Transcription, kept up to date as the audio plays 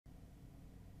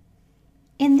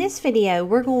In this video,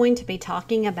 we're going to be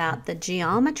talking about the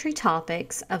geometry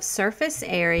topics of surface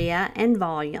area and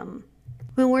volume.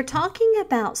 When we're talking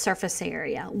about surface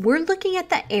area, we're looking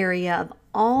at the area of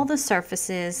all the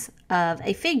surfaces of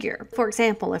a figure. For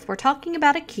example, if we're talking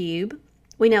about a cube,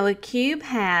 we know a cube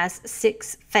has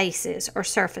 6 faces or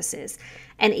surfaces,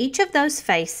 and each of those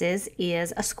faces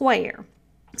is a square.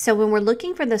 So when we're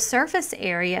looking for the surface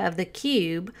area of the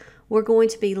cube, we're going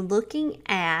to be looking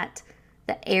at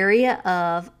the area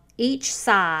of each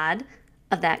side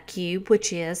of that cube,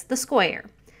 which is the square.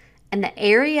 And the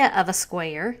area of a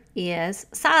square is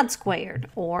side squared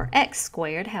or x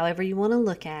squared, however you want to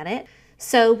look at it.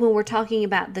 So when we're talking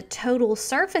about the total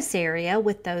surface area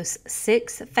with those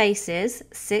 6 faces,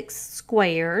 6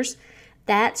 squares,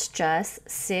 that's just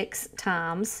 6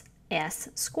 times s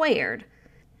squared.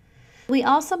 We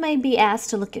also may be asked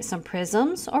to look at some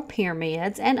prisms or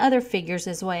pyramids and other figures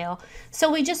as well.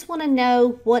 So we just want to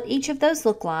know what each of those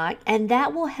look like, and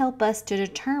that will help us to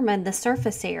determine the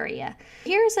surface area.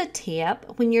 Here's a tip: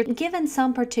 when you're given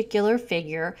some particular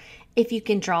figure, if you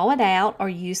can draw it out or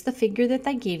use the figure that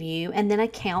they give you and then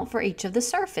account for each of the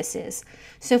surfaces.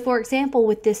 So for example,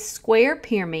 with this square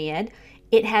pyramid,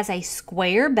 it has a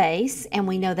square base, and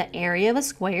we know the area of a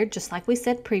square, just like we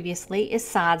said previously, is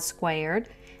side squared.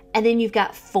 And then you've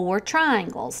got 4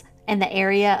 triangles, and the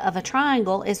area of a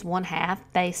triangle is 1/2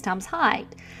 base times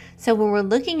height. So when we're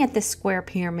looking at this square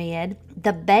pyramid,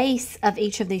 the base of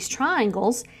each of these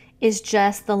triangles is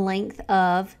just the length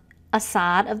of a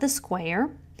side of the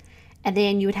square, and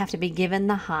then you would have to be given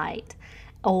the height.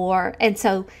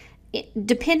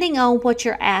 Depending on what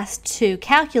you're asked to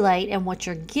calculate and what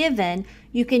you're given,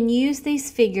 you can use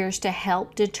these figures to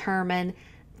help determine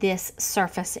this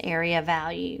surface area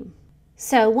value.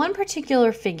 So one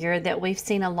particular figure that we've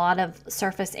seen a lot of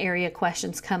surface area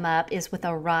questions come up is with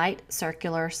a right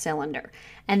circular cylinder.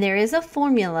 And there is a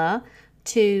formula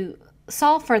to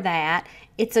solve for that.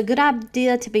 It's a good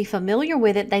idea to be familiar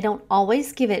with it. They don't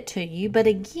always give it to you, but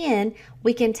again,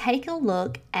 we can take a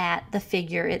look at the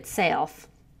figure itself.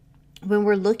 When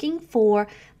we're looking for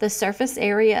the surface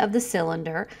area of the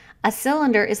cylinder, a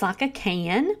cylinder is like a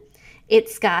can.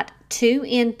 It's got 2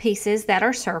 end pieces that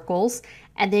are circles,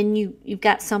 and then you've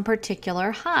got some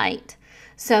particular height.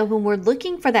 So when we're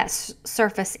looking for that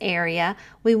surface area,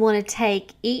 we want to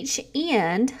take each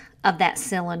end of that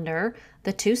cylinder,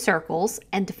 the 2 circles,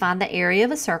 and to find the area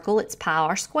of a circle, it's pi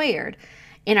r squared.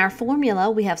 In our formula,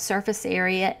 we have surface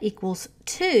area equals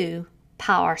 2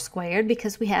 pi r squared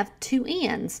because we have 2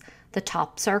 ends, the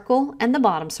top circle and the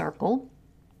bottom circle.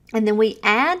 And then we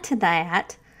add to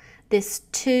that this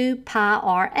 2 pi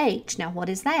r h. Now what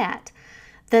is that?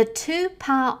 The 2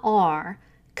 pi r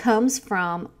comes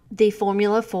from the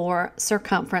formula for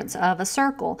circumference of a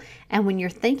circle. And when you're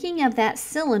thinking of that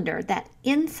cylinder, that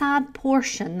inside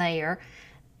portion there,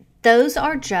 those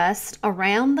are just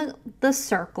around the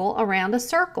circle, around a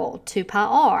circle, 2 pi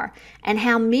r. And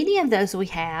how many of those we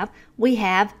have? We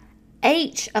have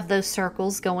h of those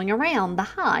circles going around the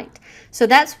height. So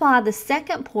that's why the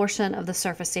second portion of the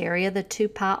surface area, the 2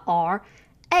 pi r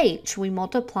h, we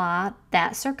multiply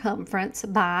that circumference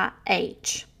by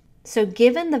h. So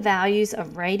given the values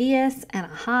of radius and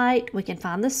a height, we can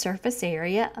find the surface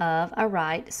area of a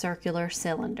right circular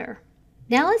cylinder.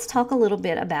 Now let's talk a little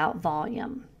bit about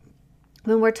volume.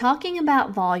 When we're talking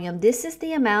about volume, this is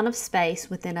the amount of space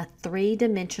within a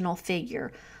 3-dimensional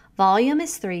figure. Volume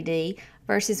is 3D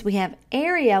versus we have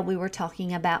area, we were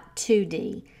talking about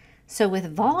 2D. So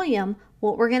with volume,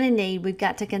 what we're going to need, we've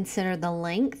got to consider the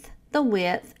length, the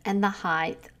width, and the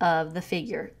height of the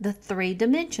figure, the 3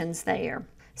 dimensions there.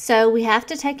 So we have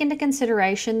to take into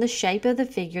consideration the shape of the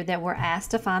figure that we're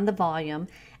asked to find the volume,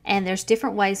 and there's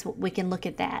different ways we can look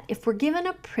at that. If we're given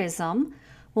a prism,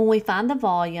 when we find the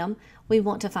volume, we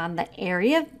want to find the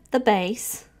area of the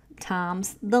base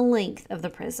times the length of the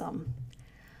prism.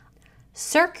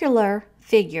 Circular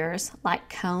figures like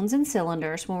cones and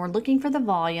cylinders, when we're looking for the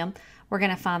volume, we're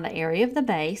going to find the area of the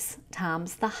base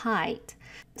times the height.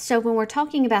 So when we're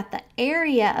talking about the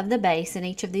area of the base in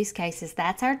each of these cases,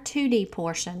 that's our 2D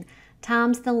portion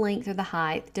times the length or the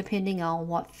height, depending on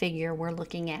what figure we're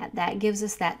looking at. That gives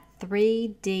us that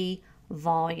 3D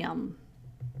volume.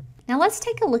 Now let's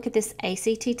take a look at this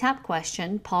ACT type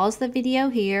question. Pause the video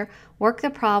here, work the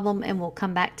problem, and we'll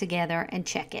come back together and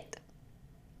check it.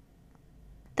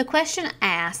 The question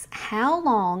asks, how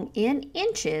long in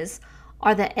inches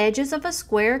are the edges of a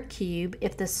square cube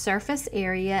if the surface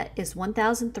area is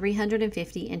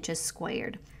 1,350 inches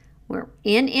squared? We're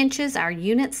in inches, our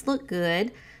units look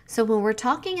good. So when we're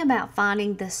talking about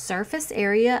finding the surface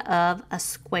area of a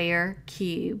square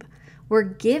cube, We're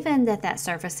given that that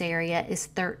surface area is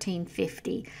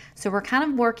 1350. So we're kind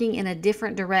of working in a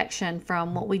different direction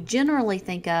from what we generally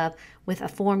think of with a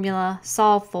formula,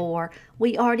 solve for.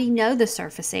 We already know the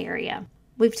surface area.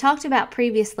 We've talked about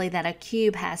previously that a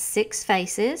cube has 6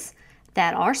 faces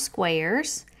that are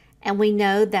squares, and we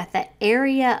know that the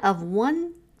area of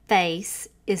one face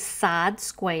is side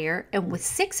square, and with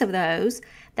 6 of those,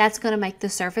 that's going to make the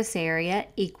surface area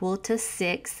equal to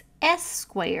 6s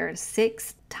squared,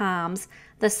 6 times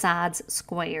the sides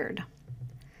squared.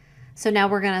 So now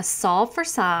we're going to solve for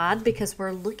side because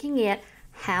we're looking at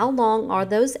how long are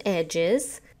those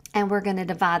edges, and we're going to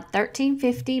divide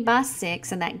 1350 by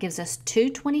 6, and that gives us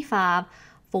 225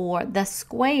 for the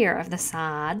square of the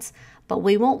sides, but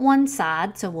we want one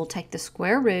side, so we'll take the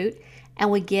square root, and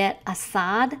we get a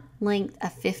side length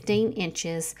of 15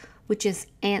 inches, which is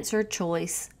answer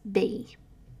choice B.